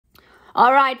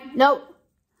All right, no.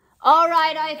 All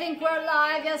right, I think we're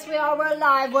live. Yes, we are. We're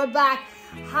live. We're back.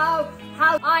 How?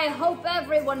 I hope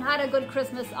everyone had a good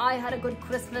Christmas. I had a good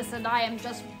Christmas, and I am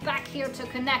just back here to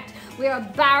connect. We are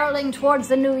barreling towards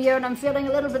the new year, and I'm feeling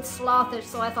a little bit slothish,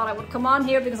 so I thought I would come on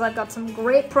here because I've got some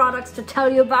great products to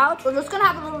tell you about. We're just gonna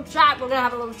have a little chat. We're gonna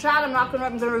have a little chat. I'm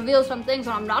gonna reveal some things,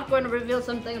 and I'm not going to reveal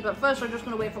some things, but first I'm just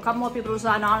gonna wait for a couple more people to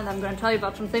sign on, and then I'm gonna tell you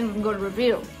about some things I'm gonna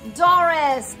reveal.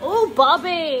 Doris! Oh,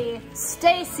 Bobby!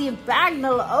 Stacy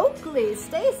Bagnall Oakley!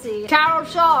 Stacy! Carol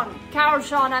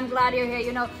Sean, I'm glad you're here.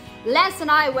 You know, Les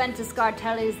and I went to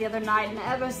Scartelli's the other night, and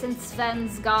ever since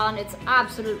Sven's gone, it's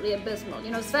absolutely abysmal. You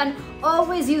know, Sven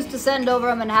always used to send over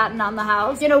a Manhattan on the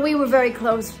house. You know, we were very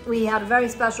close. We had a very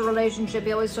special relationship.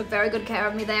 He always took very good care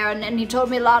of me there, and he told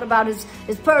me a lot about his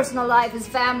personal life, his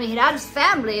family. He had his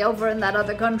family over in that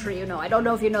other country, you know. I don't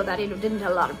know if you know that. He didn't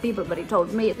tell a lot of people, but he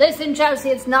told me. Listen, Chelsea,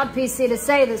 it's not PC to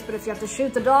say this, but if you have to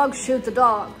shoot the dog, shoot the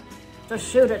dog.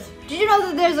 Just shoot it. Did you know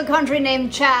that there's a country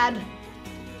named Chad?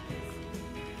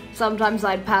 Sometimes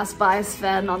I'd pass by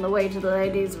Sven on the way to the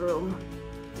ladies' room.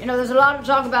 You know, there's a lot of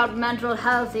talk about mental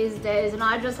health these days, and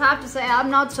I just have to say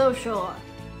I'm not so sure.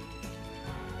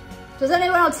 Does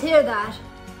anyone else hear that?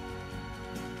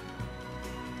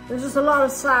 There's just a lot of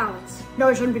sounds. No,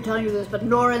 I shouldn't be telling you this, but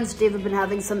Nora and Steve have been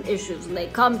having some issues, and they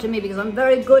come to me because I'm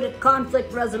very good at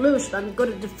conflict resolution. I'm good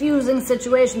at diffusing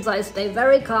situations. I stay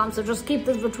very calm, so just keep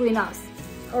this between us.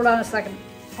 Hold on a second.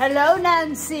 Hello,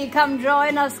 Nancy. Come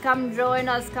join us, come join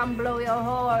us, come blow your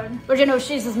horn. But you know,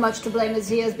 she's as much to blame as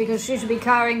he is because she should be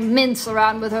carrying mints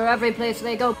around with her every place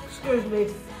they go. Excuse me.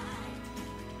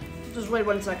 Just wait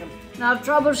 1 second. Now, if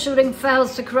troubleshooting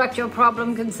fails to correct your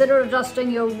problem, consider adjusting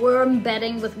your worm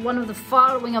bedding with one of the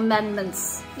following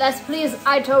amendments. Les, please,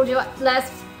 I told you.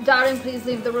 Les, darling, please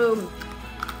leave the room.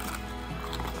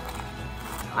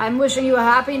 I'm wishing you a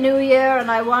happy new year,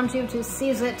 and I want you to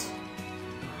seize it.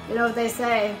 You know what they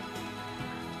say,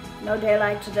 no day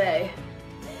like today.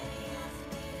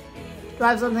 Do I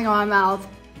have something on my mouth?